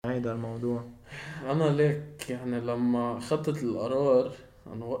هيدا الموضوع؟ انا ليك يعني لما خدت القرار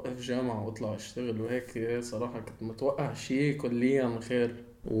انا اوقف جامعة واطلع اشتغل وهيك صراحة كنت متوقع شيء كليا خير.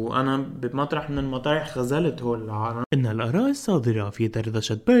 وأنا بمطرح من المطارح خزلت هول العالم. إن الآراء الصادرة في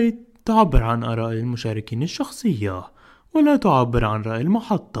دردشة بيت تعبر عن آراء المشاركين الشخصية ولا تعبر عن رأي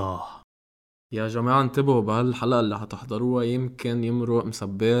المحطة. يا جماعة انتبهوا بهالحلقة اللي هتحضروها يمكن يمرق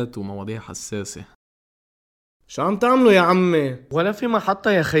مسبات ومواضيع حساسة. شو عم تعملوا يا عمي؟ ولا في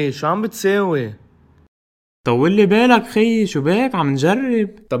محطة يا خي، شو عم بتساوي؟ طول لي بالك خي، شو بك عم نجرب.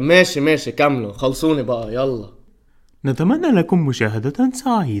 طب ماشي كملوا، خلصوني بقى يلا. نتمنى لكم مشاهدة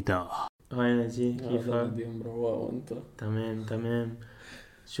سعيدة. هاي نجي كيف كيفك؟ دي مروق وانت؟ تمام.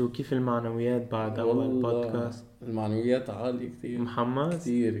 شو كيف المعنويات بعد أول بودكاست؟ المعنويات عالية كتير محمد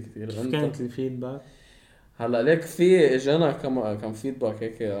كتير. كيف انت كانت الفيدباك؟ هلا ليك في اجانا كم فيدباك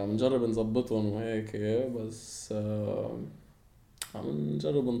هيك عم نجرب نظبطهم وهيك بس عم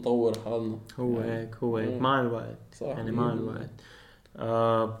نجرب نطور حالنا. هو هيك مع الوقت. صح يعني مع الوقت.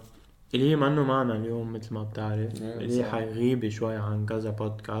 إلي منه معنا اليوم مثل ما بتعرف. إلي حيغيب شوي عن كذا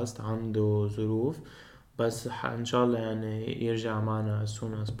بودكاست، عنده ظروف، بس إن شاء الله يعني يرجع معنا as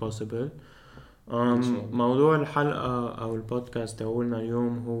soon as possible. موضوع الحلقة أو البودكاست تقولنا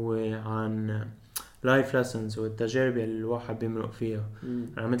اليوم هو عن life lessons والتجارب اللي الواحد بيمرق فيها.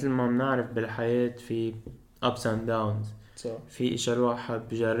 يعني مثل ما بنعرف بالحياة في ups and downs. صح. في اشياء الواحد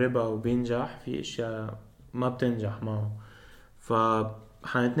بجربها وبينجح، في اشياء ما بتنجح معه.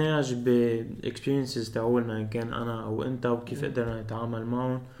 فحنتناقش بالاكسبيرينسز تاعولنا ان كان انا او انت، وكيف قدرنا نتعامل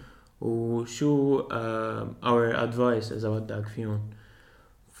معهم، وشو our advice اذا بدك فيهم.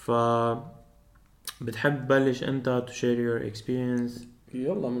 ف بتحب بلش انت to share your experience؟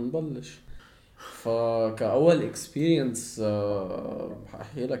 يلا منبلش. فكأول اكسبيرينس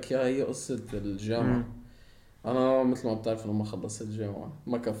بحكي لك اياها هي قصة الجامعة. انا مثل ما بتعرف لما خلصت الجامعة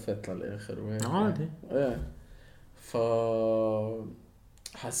ما كفيت للاخر وهيك عادي. ايه. ف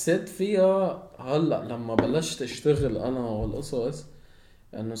حسيت فيها هلا لما بلشت اشتغل انا والقصص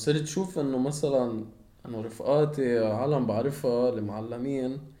انه صرت شوف انه مثلا انه رفقاتي عالم بعرفها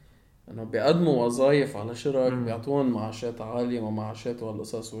المعلمين انه بيقدموا وظايف على شرك بيعطون معاشات عالية ومعاشات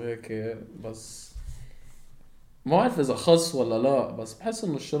والقصص وهيك. بس ما بعرف اذا خص ولا لا، بس بحس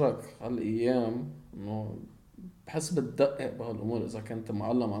انه الشرك هالايام انه بحس بتدقق بهالامور اذا كنت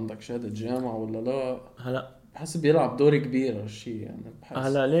معلم عندك شهادة جامعة ولا لا. هلا بحس بيلعب دور كبير هالشي يعني بحس.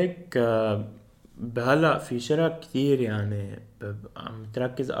 هلا ليك هلا في شرك كتير يعني عم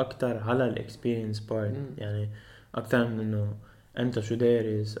تركز اكتر على الاكسبيرينس بارت، يعني اكتر من انه انت شو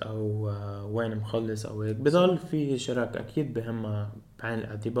دارس او وين مخلص او هيك. بضل في شرك اكيد بهمها بعين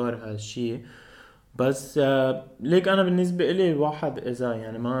الاعتبار هالشي. بس ليك انا بالنسبه إلي الواحد اذا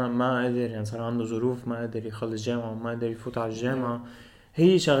يعني ما قدر، يعني صار عنده ظروف ما قدر يخلص جامعه وما قدر يفوت على الجامعه،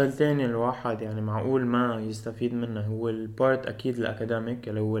 هي شغلتين الواحد يعني معقول ما يستفيد منها. هو البارت اكيد الاكاديميك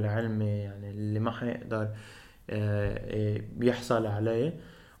اللي هو العلمي، يعني اللي ما حيقدر بيحصل عليه.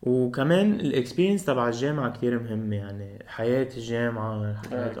 وكمان الاكسبيرينس تبع الجامعة كتير مهمة، يعني حياة الجامعة،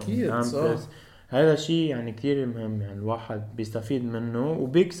 حياة كامبس، هذا شيء يعني كتير مهم. يعني الواحد بيستفيد منه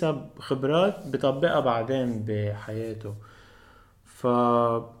وبيكسب خبرات بيطبقها بعدين بحياته. ف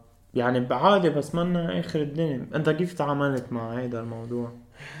يعني بعادي بس منا اخر الدنيا. انت كيف تعاملت مع هذا الموضوع؟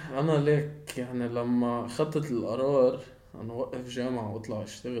 انا ليك يعني لما خدت القرار انا اوقف جامعة واطلع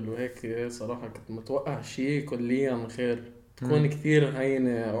اشتغل وهيك صراحة كنت متوقع شيء كليا خير تكون كتير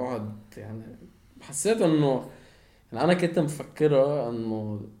هينة اقعد. يعني حسيت انه يعني انا كنت مفكرة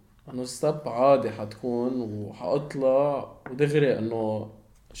انه ستيب عادي حتكون وحاطلع ودغري انه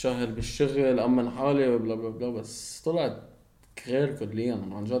شهر بالشغل امن حالي بلا بلا بلا، بس طلعت غير كليا.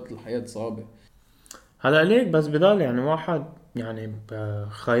 عن جد الحياة صعبة. هلا ليك بس بضل يعني واحد يعني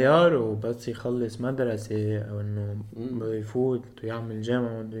بخياره بس يخلص مدرسة او انه بده يفوت ويعمل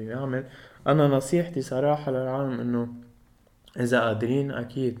جامعة بده يعمل. انا نصيحتي صراحة للعالم انه اذا قادرين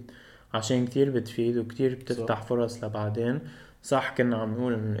اكيد، عشان كتير بتفيد وكتير بتفتح فرص لبعدين. صح كنا عم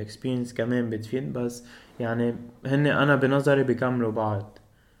نقول انه الاكسبيرينس كمان بتفيد، بس يعني هن انا بنظري بيكملوا بعض.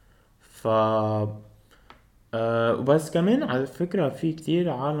 ف وبس كمان على فكرة في كتير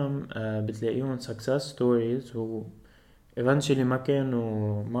عالم بتلاقيهم success stories و eventually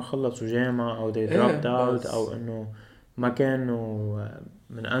ما خلصوا جامعة او they dropped out او انه ما كانوا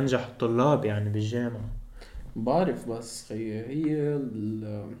من انجح الطلاب يعني بالجامعة. بعرف بس هي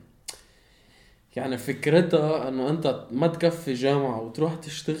يعني فكرتها انه انت ما تكفي جامعة وتروح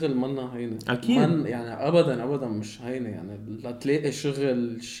تشتغل منا هينة اكيد يعني ابدا مش هينة. يعني لتلاقي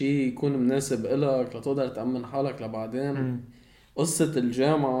شغل شي يكون مناسب إلك لتقدر تأمن حالك لبعدين. قصة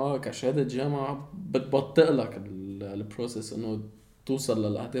الجامعة كشهادة جامعة بتبطئ لك البروسيس انه توصل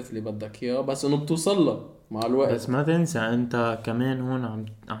للاهداف اللي بدك اياها، بس انه بتوصل لها مع الوقت. بس ما تنسى انت كمان هون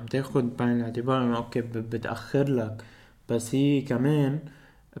عم تاخد بعين الاعتبار انه اوكي بتأخر لك، بس هي كمان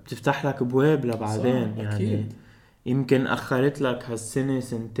بتفتح لك ابواب لبعدين. صح، يعني اكيد. يمكن اخرت لك هالسنة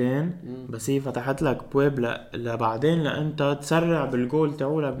سنتين، بس هي فتحت لك ابواب لبعدين لانت تسرع بالجول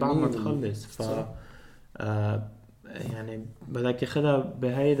تاعولك بعد ما 100%. تخلص. صح. آه يعني بدك ياخدها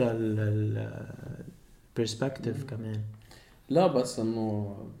بهيدا البرسبكتيف كمان. لا بس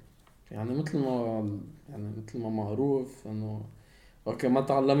انه يعني مثل ما معروف انه اوكي ما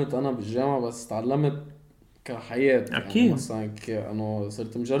تعلمت انا بالجامعة، بس تعلمت كحياة. يعني اكيد. مثلا انه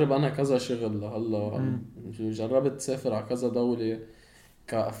صرت مجرب انا كذا شغل هلا، جربت اسافر على كذا دولة،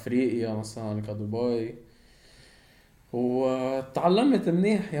 كأفريقيا مثلا كدبي، وتعلمت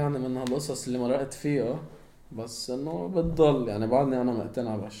منيح يعني من هالقصص اللي مرقت فيها. بس انه بتضل يعني بعدني انا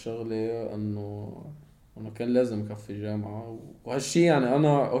مقتنع بهالشغلة انه كان لازم كفي جامعة. وهالشي يعني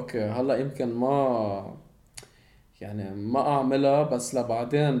انا اوكي هلا يمكن ما اعملها، بس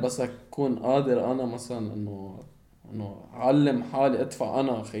لبعدين بس اكون قادر انا مثلا انه اعلم حالي ادفع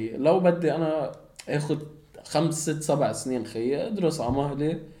انا خي لو بدي انا اخد 5 6 7 سنين خي ادرس على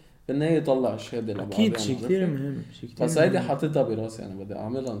مهلي، بالنهاية يطلع الشهادة اكيد لبعدين. شي كتير عرفت؟ مهم، شي كتير بس هيدي مهم. حاططها براسي يعني بدي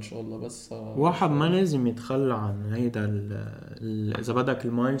اعملها ان شاء الله. بس واحد ما لازم يتخلى عن هيدا اذا بدك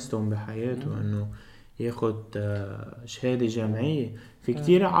المايلستون بحياته انه ياخد شهادة جامعية. في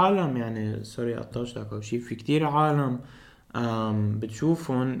كتير عالم، يعني سوري قطعتك او شي، في كتير عالم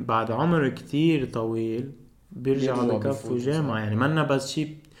بتشوفهم بعد عمر كتير طويل بيرجعوا بيرجعوا بكفوا بفوتوا. جامعة. صح. يعني منا بس شي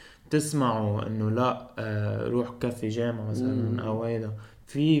تسمعوا انه لا روح كفي جامعة مثلا او هيدا.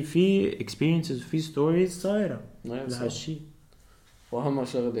 في experiences في stories صايرة ايه صح. لهالشي. واهم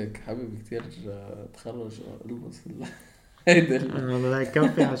شغلك حبيبي كتير تخرج البس هيدي انا بدك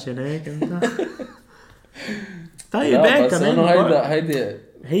كفي عشان هيك انت. طيب لا ايه بس انه كمان هيدي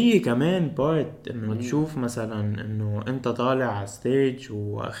هي كمان بارت انه تشوف مثلا انه انت طالع على ستيج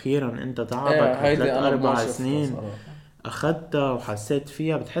واخيرا انت تعبك ايه هيدي هالثلاث انا ما اربع شفتها سنين صراحة. اخدتها وحسيت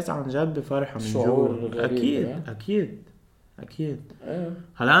فيها، بتحس عن جد بفرحة من شعور جوا. غريب. اكيد اكيد اكيد. ايه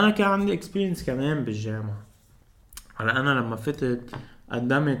هلا انا كان عندي اكسبيرينس كمان بالجامعة. هلا انا لما فتت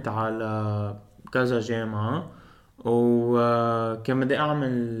قدمت على كذا جامعة وكان بدي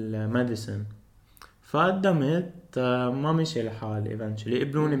اعمل ميديسن، فقدمت ما مشي الحال eventually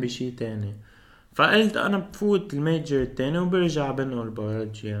قبلوني بشي تاني. فقلت انا بفوت الميجر التاني وبرجع بنقل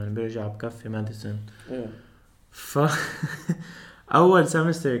بيولوجي، يعني برجع بكفي ميديسن. ايه ف اول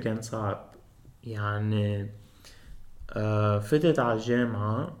سمستر كان صعب يعني. فتت على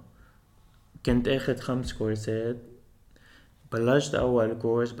الجامعة كنت اخد 5 كورسات. بلشت اول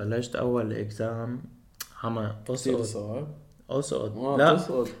كورس، بلشت اول اكزام عم كتير اسقط صعب. اسقط. ما لا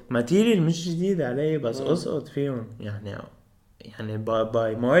تسقط. ماتيريال مش جديد علي بس آه. اسقط فيهم يعني. يعني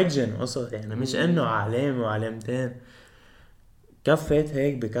باي مارجن اسقط، يعني مش انه علامة وعلامتين. كفيت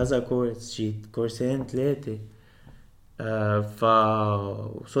هيك بكذا كورس، شي كورسين 3.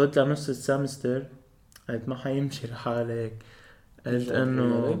 وصلت لنص السمستر قلت ما حيمشي الحال هيك. قلت رجعت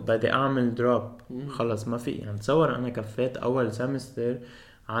انه غيرت. بدي اعمل دروب. خلص ما في، يعني تصور انا كفيت اول سمستر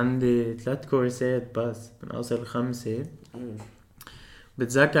عندي 3 كورسات بس من اصل 5. ايه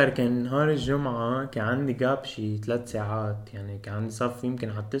بتذكر كان نهار الجمعة كان عندي جاب شي 3 ساعات، يعني كان عندي صف يمكن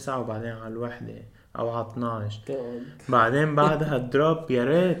على 9 وبعدين على 1 او على 12. تقعد. بعدين بعدها الدروب يا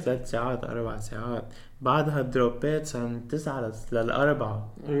ريت 3 ساعات 4 ساعات. بعدها الدروبات صار من 9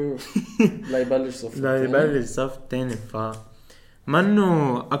 للأربعة ايه لا يبلش صف لا التاني. يبلش الصف التاني.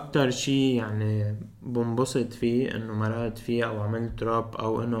 منه اكتر شي يعني بنبسط فيه انه مرقت فيه او عملت دروب،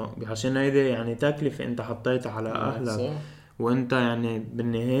 او انه عشان هيدا يعني تكلفة انت حطيتها على اهلك. صح. وانت يعني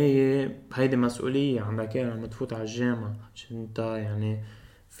بالنهاية هيدي مسؤولية عندك اياها لما تفوت على الجامعة، عشان انت يعني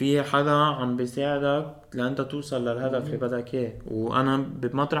في حدا عم بيساعدك لانت توصل للهدف اللي بدك اياه. وانا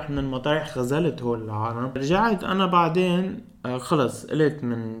بمطرح من المطارح خذلت هول العالم. رجعت انا بعدين خلص قلت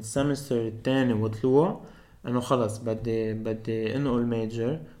من السمستر التاني وطلوع انه خلص بدي انقل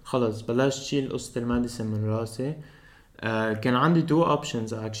ميجر. خلص بلشت شيل قصة الماديسن من راسي. كان عندي 2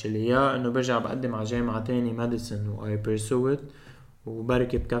 options actually، يا انه برجع بقدم على جامعة تاني ماديسن و I pursue it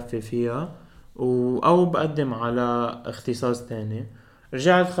وبركب كفي فيها، او بقدم على اختصاص تاني.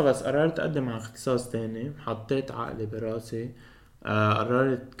 رجعت خلص قررت اقدم على اختصاص تاني، حطيت عقلي براسي.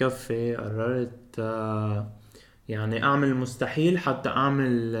 قررت كفي، قررت يعني اعمل المستحيل حتى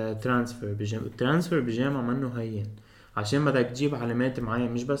اعمل ترانسفير بجامعة. الترانسفير بجامعة منه هين، عشان بدك تجيب علامات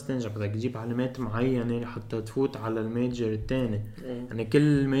معينة، مش بس تنجح، بدك تجيب علامات معينة حتى تفوت على الميجر التاني. يعني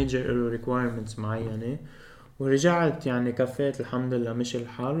كل ميجر له requirements معينة. ورجعت يعني كفيت الحمد لله مشي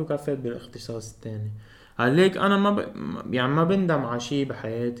الحال وكفيت بالاختصاص التاني. هليك انا يعني ما بندم على شيء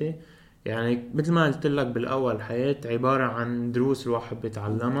بحياتي. يعني مثل ما قلت لك بالاول، الحياة عبارة عن دروس الواحد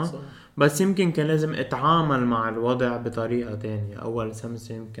بيتعلمها. صح. بس يمكن كان لازم اتعامل مع الوضع بطريقة تانية. اول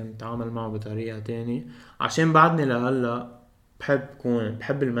سمسة يمكن اتعامل معه بطريقة تانية، عشان بعدني لهلا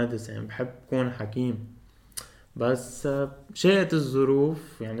بحب المدرسة، بحب كون حكيم. بس شاءت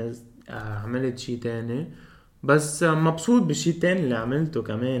الظروف يعني عملت شي تاني. بس مبسوط بالشي التاني اللي عملته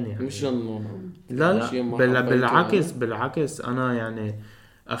كمان يعني. مش انه لا لا شيء ما حبيته بالعكس يعني. بالعكس انا يعني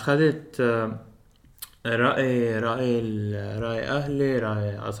اخذت رأي اهلي،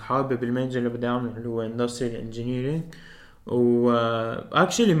 رأي اصحابي بالميجر اللي بدي اعمله اللي هو اندستريال انجينيرينج.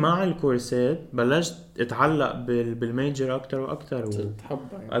 واكشلي مع الكورسات بلشت اتعلق بالميجر اكتر واكتر صرت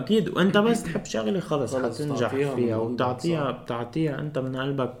تحبها يعني. اكيد. وانت بس تحب شغله خلص خلص حتنجح تعطيها من فيها، قلبك، صح. بتعطيها انت من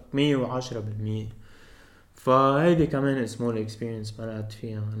قلبك 110%. فهيدي كمان سمول اكسبيرينس مرقت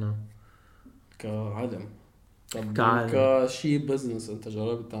فيها انا كعلم. طب كعالم. كشي بزنس انت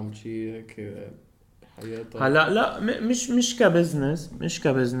جربت تعمل شي هيك بحياتك؟ هلا لا مش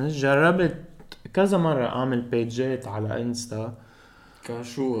كبزنس جربت كذا مرة اعمل بيجات على انستا،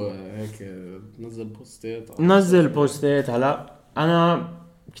 كشو هيك تنزل بوستات على نزل السوشيال؟ بوستات. هلا انا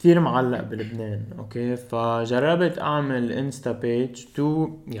كثير معلق بلبنان، اوكي، فجربت اعمل انستا بيج تو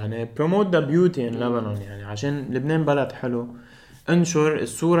يعني بروموت ذا بيوتي ان لبنان، يعني عشان لبنان بلد حلو، انشر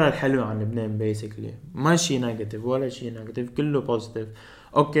الصورة الحلوة عن لبنان بيسكلي، ما شي نيجاتيف ولا شي نيجاتيف، كله بوزيتيف.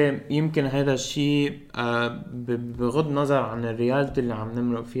 اوكي يمكن هذا الشيء بغض نظر عن الرياليتي اللي عم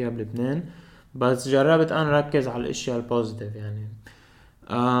نمرق فيها بلبنان، بس جربت انا ركز على الاشياء البوزيتيف يعني.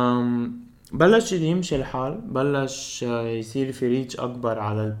 بلش يمشي الحال، بلش يصير في ريتش اكبر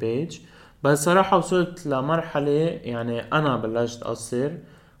على البيج. بس صراحة وصلت لمرحلة يعني انا بلشت اقصر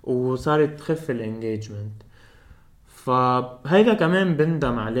وصارت تخف الانجيجمنت. فهيدا كمان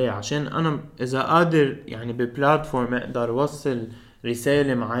بندم عليه، عشان انا اذا قادر يعني ببلاتفورم اقدر وصل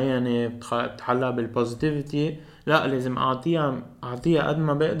رسالة معينة بتحلق بالبوزيتيفيتي، لا لازم اعطيها قد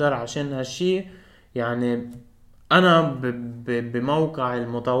ما بقدر، عشان هالشي يعني انا بموقع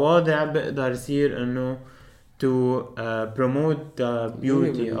المتواضع بقدر يصير انه to promote the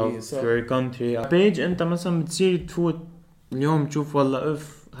beauty of صح. your country page. انت مثلا بتصير تفوت اليوم تشوف والله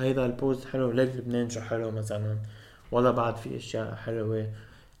اف هيدا البوست حلو، ليك لبنان شو حلو مثلا، ولا بعد في اشياء حلوة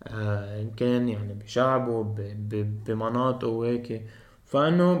ان كان يعني بشعبه بمناطقه وهيك.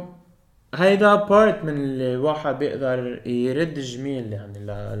 فانه هيدا بارت من اللي الواحد بيقدر يرد جميل يعني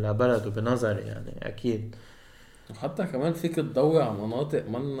لبلده بنظري يعني اكيد. وحتى كمان فيك تضوي على مناطق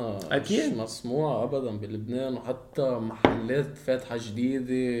مش أكيد. مسموعة أبدا بلبنان، وحتى محلات فاتحة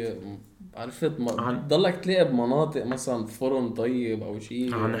جديدة. عرفت ضلك تلاقي بمناطق مثلا فرن طيب أو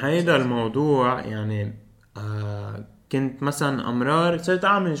شي. عن هيدا الموضوع يعني كنت مثلا امرار صرت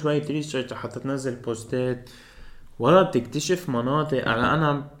اعمل شوية ريسيرش حتى تنزل بوستات، ولا بتكتشف مناطق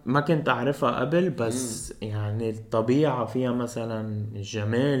انا ما كنت اعرفها قبل. بس يعني الطبيعة فيها مثلا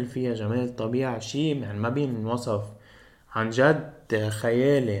الجمال فيها جمال طبيعة شيء يعني ما بينوصف، عن جد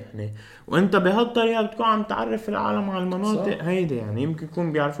خيالي يعني. وانت بهالطريقة بتكون عم تعرف العالم على المناطق صح. هيدي، يعني يمكن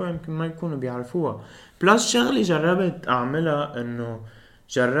يكون بيعرفوها يمكن ما يكونوا بيعرفوها. بلس شغلي جربت اعملها انه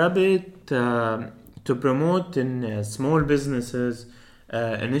جربت to promote in small businesses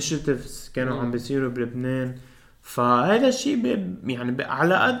initiatives كانوا عم بيصيروا بلبنان. فهذا الشيء يعني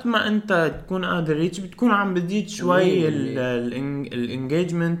على قد ما انت تكون قادر ريتش بتكون عم بتزيد شوي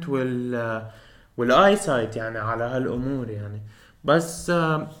الانجيجمنت والاي سايت يعني على هالامور يعني. بس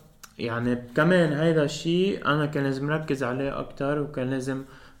يعني كمان هيدا الشيء انا كان لازم ركز عليه اكتر، وكان لازم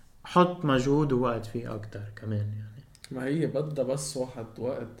حط مجهود ووقت فيه اكتر كمان يعني. ما هي بدها بس واحد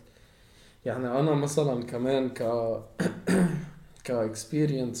وقت. يعني أنا مثلا كمان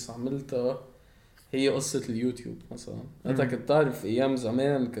كاكسبيرينس عملتها، هي قصة اليوتيوب مثلا. انت كنت تعرف ايام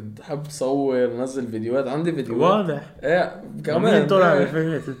زمان كنت احب صور نزل فيديوهات، عندي فيديوهات. واضح ايه مين كمان طلع إيه.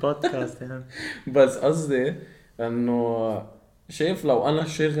 بفكرة البودكاست يعني. بس قصدي انه شايف لو انا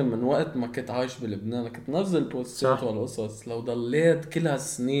شاغل من وقت ما كنت عايش بلبنان كنت نزل بوستات صح. والقصص. لو ضليت كل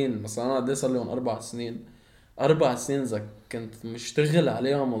هالسنين مثلا، انا قد صار لي 4 سنين، 4 سنين اذا كنت مشتغل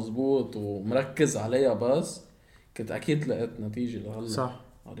عليها مزبوط ومركز عليها بس كنت اكيد لقيت نتيجة لهلا. صح.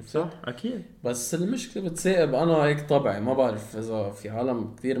 عرفت؟ صح اكيد. بس المشكلة بتسائب انا هيك طبعي، ما بعرف اذا في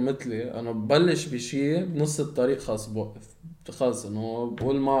عالم كتير مثلي. انا ببلش بشي بنص الطريق خلص بوقف، خلص انه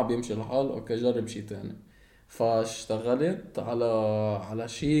بقول ما بيمشي الحال، اوكي جرب شي تاني. فاشتغلت على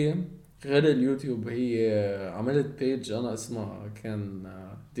شي غير اليوتيوب. هي عملت بيج انا اسمها كان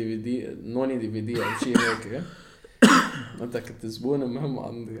DVD نوني DVD او شي هيك. انت كنت زبون مهم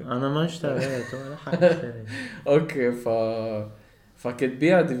عندي. انا ما اشتريت ولا حد اشتري. اوكي فكنت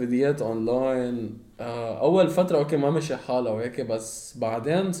بيع ديفيديات اونلاين. اول فتره اوكي ما مشي حالها وهيك، بس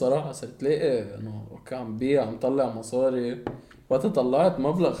بعدين صراحه صرت لاقي انه اوكي عم بيع عم طلع مصاري. وقت طلعت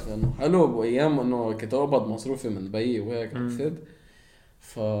مبلغ انه حلو بايام انه كنت اقبض مصروفي من بيي وهيك عرفت.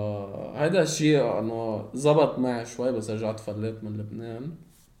 فهذا الشيء انه زبط معي شوي، بس رجعت فليت من لبنان.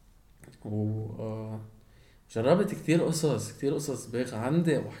 و جربت كتير قصص بيخ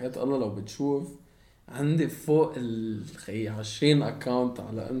عندي، وحياة الله لو بتشوف عندي فوق 20 اكاونت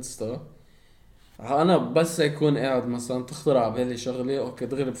على انستا. انا بس يكون قاعد مثلا تخطر على بالي شغله اوكي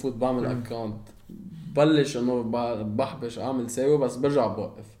دغري بفوت بعمل اكاونت، بلش انه بحبش اعمل ساوي بس برجع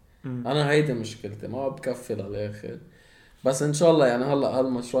بوقف. انا هيدي مشكلتي، ما بكفي للاخر. بس ان شاء الله يعني هلا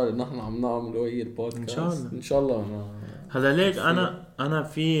هالمشروع اللي نحن عم نعمله هي البودكاست ان شاء الله هذا ليك انا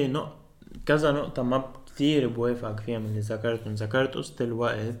في كذا نقطة ما كثير بوافقك فيها من اللي ذكرت قصة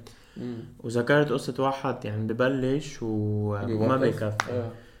الوقت. وذكرت قصة واحد يعني ببلش وما بيكفي.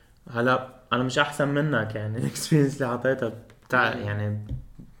 هلا انا مش احسن منك يعني الاكسبيرينس اللي عطيتها يعني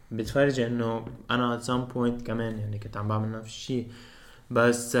بتفرج انه انا at some point كمان يعني كنت عم بعمل نفس الشيء.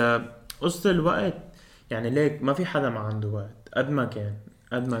 بس قصة الوقت يعني ليك ما في حدا ما عنده وقت قد ما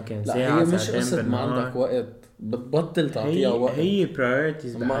كان لا ساعة هي مش ساعتين قصة ما عندك وقت بتبطل تعطيها وقت. هي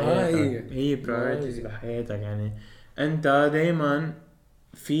priorities بحياتك. هي priorities بحياتك. يعني انت دايما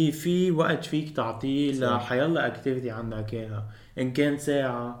في وقت فيك تعطيه لحيالله اكتيفيتي عندك اياها، ان كان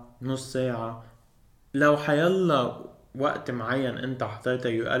ساعة نص ساعة. لو حيالله وقت معين انت حطيته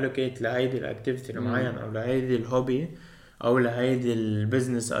يو allocate لهيدي الاكتيفيتي المعين او لهيدي الهوبي او لهيدي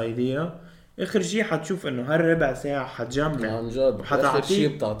البزنس ايديا، اخر شيء حتشوف انه هالربع ساعة حتجمع عن جد اخر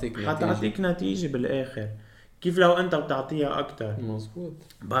شيء حتعطيك نتيجة بالاخر. كيف لو انت بتعطيها اكتر. مزبوط.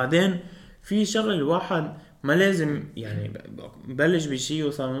 بعدين في شغل الواحد ما لازم يعني بلش بشيء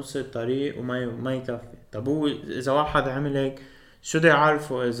يوصل نص الطريق وما يكفي. طب هو اذا واحد عمل هيك شو ده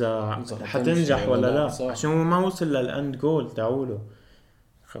يعرفه اذا حتنجح ولا لا صح. عشان هو ما وصل للاند جول تعوله.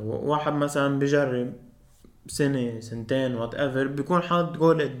 واحد مثلا بجرب سنة سنتين وات ايفر بيكون حاط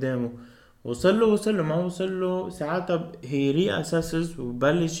جول قدامه، وصل له ما وصل له ساعتها هي ري اساسز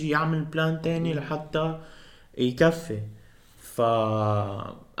وبلش يعمل بلان تاني لحتى يكفي.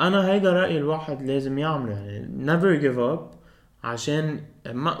 فانا هيدا رأي الواحد لازم يعمله يعني never give up. عشان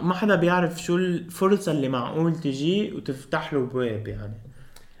ما حدا بيعرف شو الفرصة اللي معقول تجي وتفتح له بواب يعني.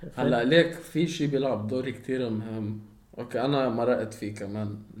 هلا ليك في شيء بيلعب دور كتير مهم. اوكي انا مرقت فيه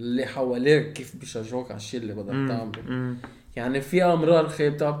كمان اللي حواليك كيف بيشجعوك على الشيء اللي بدك تعمله. يعني في امرار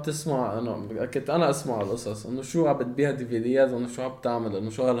بتاع بتسمع انا كنت انا اسمع القصص انه شو عم بتبيع ديفيديات، انه شو عم تعمل، انه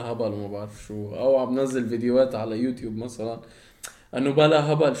شو هالهبل وما بعرف شو، او عم نزل فيديوهات على يوتيوب مثلا انه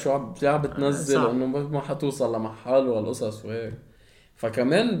بلا هبل شو عم بتنزل انه ما حتوصل لمحل والقصص وهيك.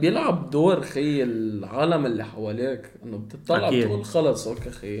 فكمان بيلعب دور خي العالم اللي حواليك انه بتطلع بتقول خلص اوكي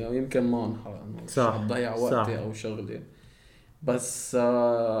خي يمكن ما انحق انه صح ضيع وقتي او شغلي بس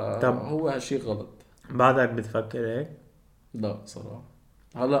هو هالشي غلط. بعدك بتفكر هيك؟ لا صراحة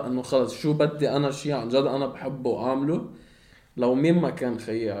هلا انه خلص شو بدي انا شيء عن جد انا بحبه اعمله، لو مين ما كان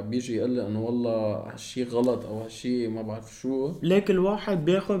خيي بيجي يقول لي انه والله هالشي غلط او هالشي ما بعرف شو، ليك الواحد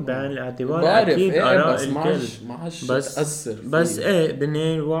بياخد بعين الاعتبار اكيد اراء بس الكل بس تأثر بس ايه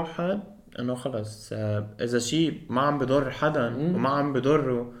بالنهاية الواحد انه خلص اذا شيء ما عم بضر حدا وما عم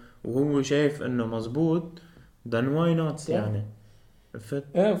بضره وهو شايف انه مزبوط then why not يعني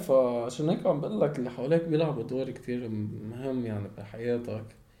ايه. فعشان هيك عم بقول لك اللي حواليك بيلعبوا دور كتير مهم يعني بحياتك.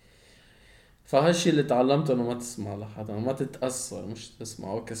 فهالشي اللي تعلمته انه ما تسمع لحدا، ما تتأثر، مش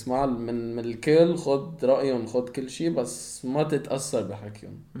تسمع اوكي اسمع من الكل، خد رأيهم خد كل شي بس ما تتأثر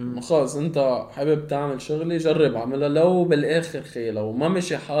بحكيهم. خلص انت حابب تعمل شغلي جرب عملها، لو بالاخر خي لو ما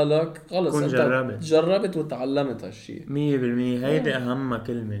مشي حالك خلص انت جربت وتعلمت هالشي 100%. هيدي اهم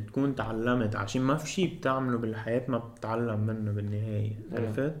كلمة، تكون تعلمت. عشان ما في شي بتعمله بالحياة ما بتتعلم منه بالنهاية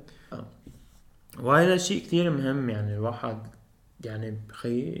عرفت. وهذا الشيء كتير مهم يعني الواحد يعني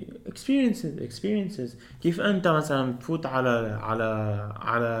بخي experiences. كيف انت مثلا بتفوت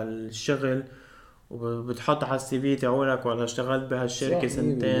على الشغل وبتحط على السي في تاعولك والله اشتغلت بهالشركة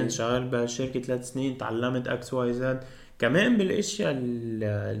سنتين، اشتغلت بهالشركة 3 سنين، تعلمت اكس واي زد. كمان بالاشياء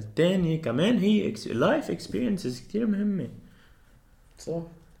التانية كمان هي life experiences كتير مهمة صح.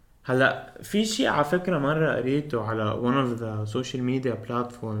 هلا في شيء على فكرة مرة قريته على one of the social media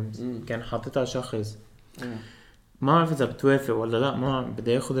platforms كان حاطتها شخص ما أعرف إذا بتوافق ولا لا، ما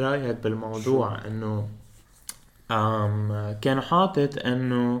بدي أخذ رأيك بالموضوع. إنه كان حاطط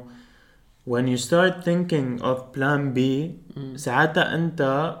إنه when you start thinking of plan B ساعتها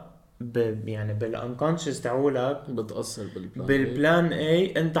أنت يعني بالunconscious تعولك بتأثر بالبلان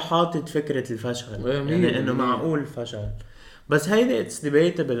A. أنت حاطط فكرة الفشل يعني إنه معقول فشل. بس هيدا it's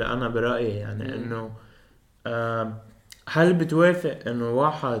debatable انا برأيي يعني انه هل بتوافق انه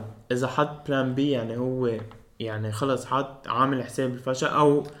واحد اذا حط بلان بي يعني هو يعني خلص حط عامل حساب الفشل،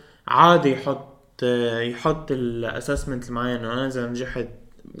 او عادي يحط الاسسمنت المعين انه انا اذا نجحت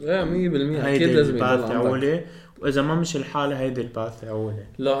 100% اكيد هيدي لازم يضل الباث عندك. تاعولي، واذا ما مش الحالة هيدي الباث تاعولي.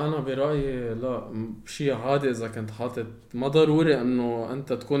 لا انا برايي لا، شيء عادي اذا كنت حاطط، ما ضروري انه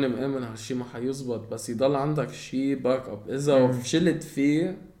انت تكون مآمن هالشيء ما حيزبط، بس يضل عندك شيء باك اب اذا فشلت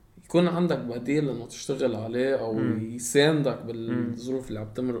فيه يكون عندك بديل انه تشتغل عليه او يساندك بالظروف اللي عم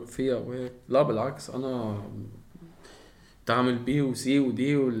تمرق فيها وهيك. لا بالعكس، انا تعمل بي وسي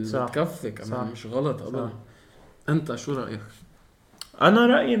ودي واللي تكفي كمان مش غلط ابدا. انت شو رايك؟ انا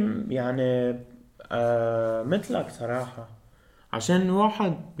رأيي يعني مثلك صراحة، عشان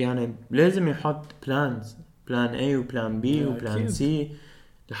الواحد يعني لازم يحط بلانز، بلان A وبلان B وبلان C،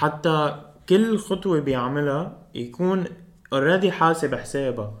 لحتى كل خطوة بيعملها يكون already حاسب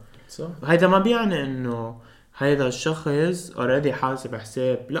حسابها. صح. هيدا ما بيعني انه هيدا الشخص already حاسب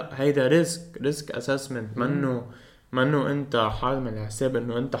حساب، لا هيدا ريسك اسسمنت، منه انت حامل الحساب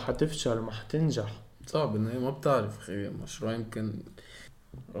انه انت حتفشل وما حتنجح. صح، بالنهاية ما بتعرف خي مشروع يمكن.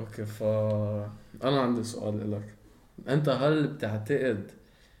 اوكي، انا عندي سؤال لك. انت هل بتعتقد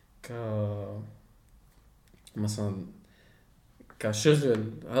مثلا كشغل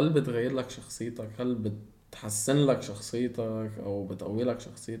هل بتغير لك شخصيتك؟ هل بتحسن لك شخصيتك او بتقوي لك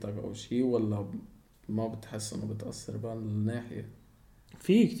شخصيتك او شيء، ولا ما بتحس انه بتأثر بهالناحية؟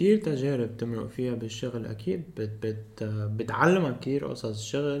 في كتير تجارب تمرق فيها بالشغل اكيد بتعلمك كتير قصص.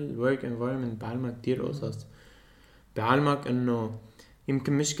 الشغل work environment بعلمك كتير قصص، بعلمك انه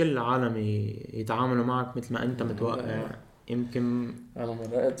يمكن مش كل العالم يتعاملوا معك مثل ما انت متوقع. يمكن انا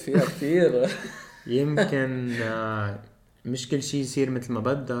مرقت فيها كتير. يمكن مش كل شيء يصير مثل ما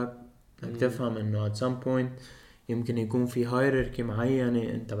بدك تفهم انه at some point يمكن يكون في hierarchy معينة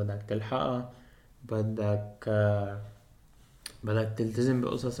انت بدك تلحقها، بدك تلتزم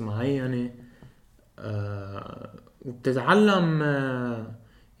بقصص معينة، وبتتعلم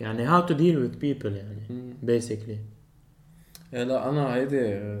يعني how to deal with people يعني basically. لا انا هيدي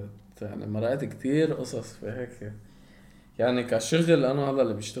يعني مرقت كتير قصص في هيك يعني كشغل. انا هذا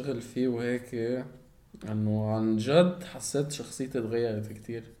اللي بشتغل فيه وهيك انه عن جد حسيت شخصيتي تغيرت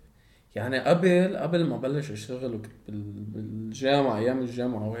كتير. يعني قبل ما بلش اشتغل وكنت بالجامعة، ايام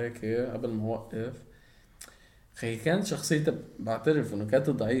الجامعة وهيك قبل ما اوقف، خي كانت شخصيتي بعترف انه كانت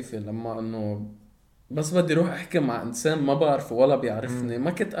ضعيفة. لما انه بس بدي روح احكي مع انسان ما بعرفه ولا بيعرفني،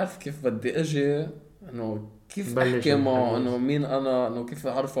 ما كنت اعرف كيف بدي اجي انه كيف احكي معه، انه مين انا، انه كيف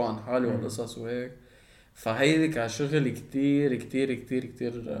اعرفه عن حالي والقصص وهيك. فهيدي كشغل كتير كتير كتير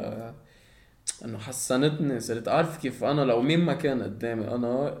كتير انه حسنتني. صرت اعرف كيف انا لو مين ما كان قدامي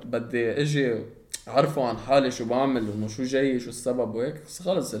انا بدي اجي اعرفه عن حالي شو بعمل، انه شو جاي، شو السبب وهيك. بس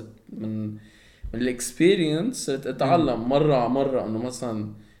خلص من الاكسبيرينس صرت اتعلم مرة على مرة انه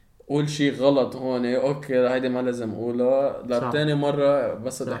مثلا قول شي غلط هون، اوكي هيدي ما لازم اقولها. لتاني مرة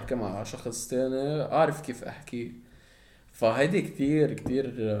بس بدي احكي مع شخص تاني اعرف كيف احكي. فهيدي كتير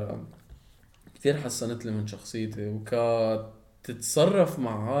كتير كتير حسنت لي من شخصيتي. تتصرف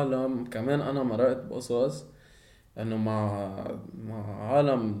مع عالم كمان. انا مرقت بقصص انه مع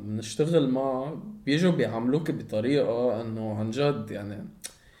عالم نشتغل معه بيجوا بيعاملوك بطريقة انه عن جد يعني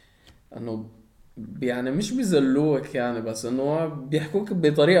انه يعني مش بيذلوك يعني، بس انه بيحكوك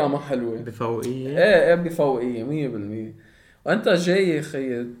بطريقة ما حلوة، بفوقية. ايه بفوقية 100%. وانت جاي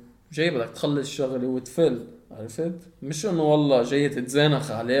خي جاي بدك تخلص شغلي وتفل، عرفت؟ مش انه والله جاي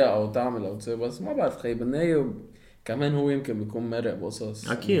تتزانخ عليه او تعمل او تسوي. بس ما بعرف خي بالنهاية كمان هو يمكن بيكون مرق بقصص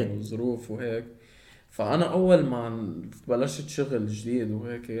اكيد وظروف وهيك. فانا اول ما بلشت شغل جديد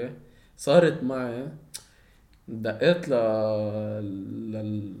وهيك صارت معي دقيت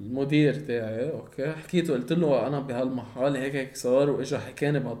للمدير تاعي، اوكي حكيته قلت له انا بهالمحل هيك هيك صار، واجا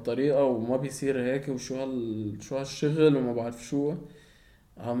حكاني بهالطريقه وما بيصير هيك، وشو شو هالشغل وما بعرف شو.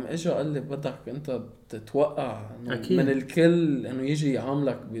 عم اجا قال لي بدك انت تتوقع من الكل انه يجي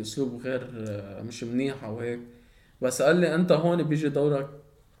يعاملك باسلوب غير مش منيح او هيك. بس قال لي انت هون بيجي دورك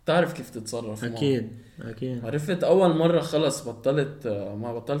تعرف كيف تتصرف اكيد معه. اكيد. عرفت اول مره خلص بطلت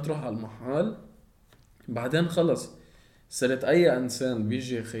ما بطلت روح على المحل. بعدين خلص صرت اي انسان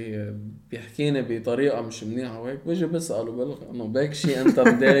بيجي خي بيحكيني بطريقه مش منيحه وهيك بيجي بساله انه بيك شيء انت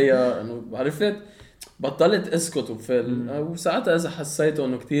مضايق انه عرفت. بطلت اسكت وفل. وساعتها اذا حسيته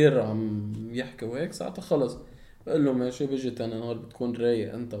انه كتير عم يحكي وهيك ساعتها خلص بقول له ماشي، بيجي تاني نهار بتكون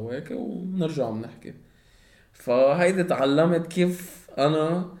رايق انت وهيك وبنرجع بنحكي. فهيدي تعلمت كيف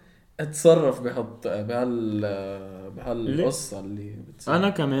انا اتصرف بهالقصة اللي بتصير. انا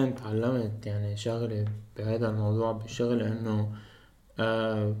كمان تعلمت يعني شغله بهذا الموضوع بالشغل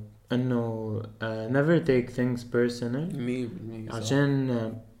انه never take things personal 100% صح.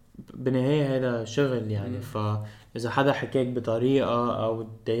 عشان بالنهاية هذا شغل يعني. فإذا حدا حكاك بطريقة أو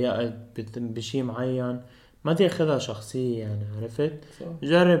تضايقت بشي معين ما تاخدها شخصية يعني، عرفت؟ صح.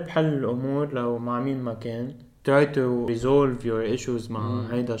 جرب حل الأمور لو مع مين ما كان. try to resolve your issues مع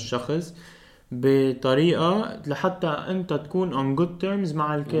هيدا الشخص بطريقة لحتى أنت تكون on good terms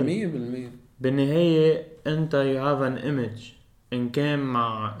مع الكل. 100%. بالنهاية أنت you have an image إن كان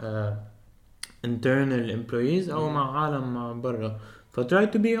مع internal employees أو مع عالم مع برا. فتراي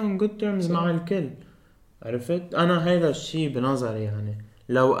to be on good terms مع الكل، عرفت؟ أنا هذا الشي بنظري يعني.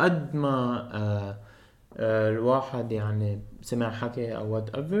 لو قد ما الواحد يعني سمع حكي أو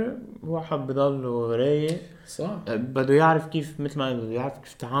whatever، الواحد بضله رايق صح. بده يعرف كيف، مثل ما بده يعرف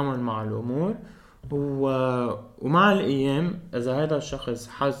كيف يتعامل مع الأمور. ومع الأيام إذا هذا الشخص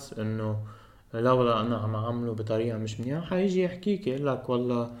حس إنه لولا أنا عم أعمله بطريقة مش منيحة حيجي يحكيك يقول لك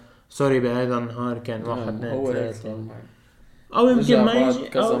والله سوري بهذا النهار كان واحد اثنين ثلاثة. او يمكن ما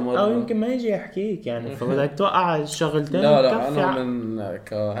يجي أو يمكن ما يجي يحكيك يعني. فبدك توقع الشغلتين. لا انا من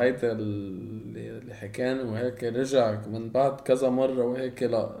كهيدا اللي حكاني وهيك رجع من بعد كذا مرة وهيك،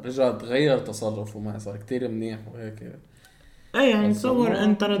 لا رجع تغير تصرفه معي صار كتير منيح وهيك. اي يعني تصور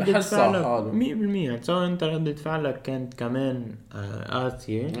انت ردة فعلك 100%، تصور انت ردة فعلك كانت كمان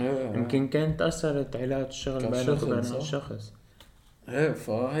قاسية يمكن كانت تأثرت علاقة الشغل بينك وبين الشخص. ايه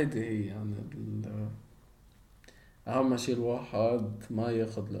فهيدي هي يعني اهم شيء الواحد ما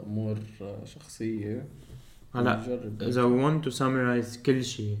ياخد الامور شخصية. هلا اذا want to summarize كل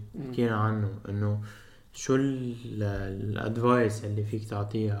شيء حكينا عنه، انه شو الادفايس اللي فيك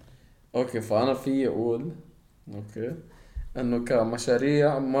تعطيها؟ اوكي فانا في اقول اوكي انه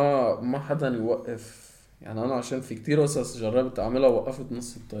كمشاريع ما حدا يوقف يعني. انا عشان في كتير قصص جربت اعملها وقفت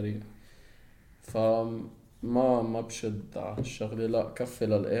نص الطريق، ما بشد على الشغله، لا كفي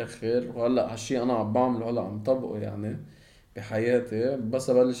للاخر. وهلا هالشي انا عم بعمله هلا عم طبقه يعني بحياتي. بس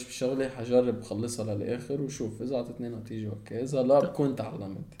ابلش بشغله حجرب خلصها للاخر وشوف اذا عطتني نتيجه اوكي، اذا لا بكون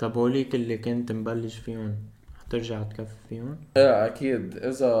تعلمت. طب هوليك اللي كنت مبلش فيهم حترجع تكفي فيهم؟ ايه اكيد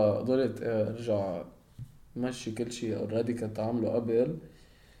اذا قدرت ارجع ماشي كل شيء اوريدي كنت عامله قبل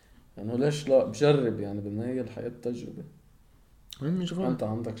يعني ليش لا بجرب يعني. بالنهايه الحياه تجربه. مش غلط. انت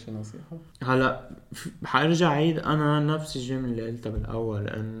عندك شي نصيحه؟ هلا حارجع عيد انا نفس الجمله اللي قلتها بالاول،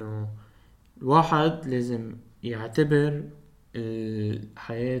 انه الواحد لازم يعتبر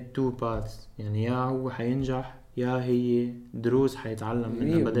الحياة two paths يعني. يا هو حينجح يا هي دروس حيتعلم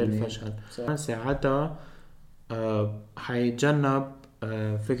منها بدل الفشل. ساعتها حيتجنب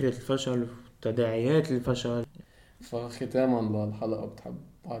فكرة الفشل وتداعيات الفشل. فختاما للحلقة بتحب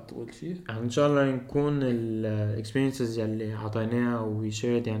بعد تقول شيء؟ ان شاء الله يكون الاكسبيرينسز اللي عطيناها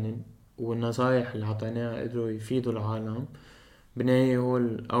ويشيرد يعني والنصايح اللي عطيناها قدروا يفيدوا العالم. بالنهاية هو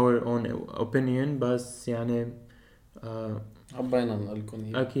our own opinion بس يعني حبينا نقلكم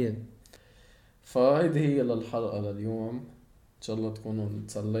هي. أكيد. فهيدي هي للحلقة لليوم. إن شاء الله تكونوا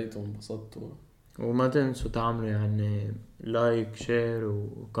تسليتوا وانبسطتوا. وما تنسوا تعملوا يعني لايك شير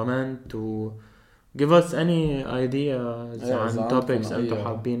وكومنت و give us any ideas عن topics أنتوا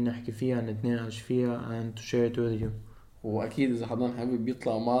حابين نحكي فيها نتناقش فيها and to share it with you. وأكيد إذا حدا حابب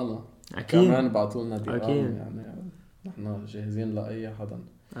يطلع معنا أكيد كمان بعتولنا دي أكيد يعني نحن جاهزين لأي حدا.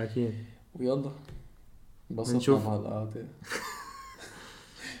 أكيد. ويلا بنشوف بهالقعدة.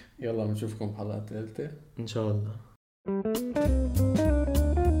 يلا بنشوفكم بحلقة ثالثة إن شاء الله.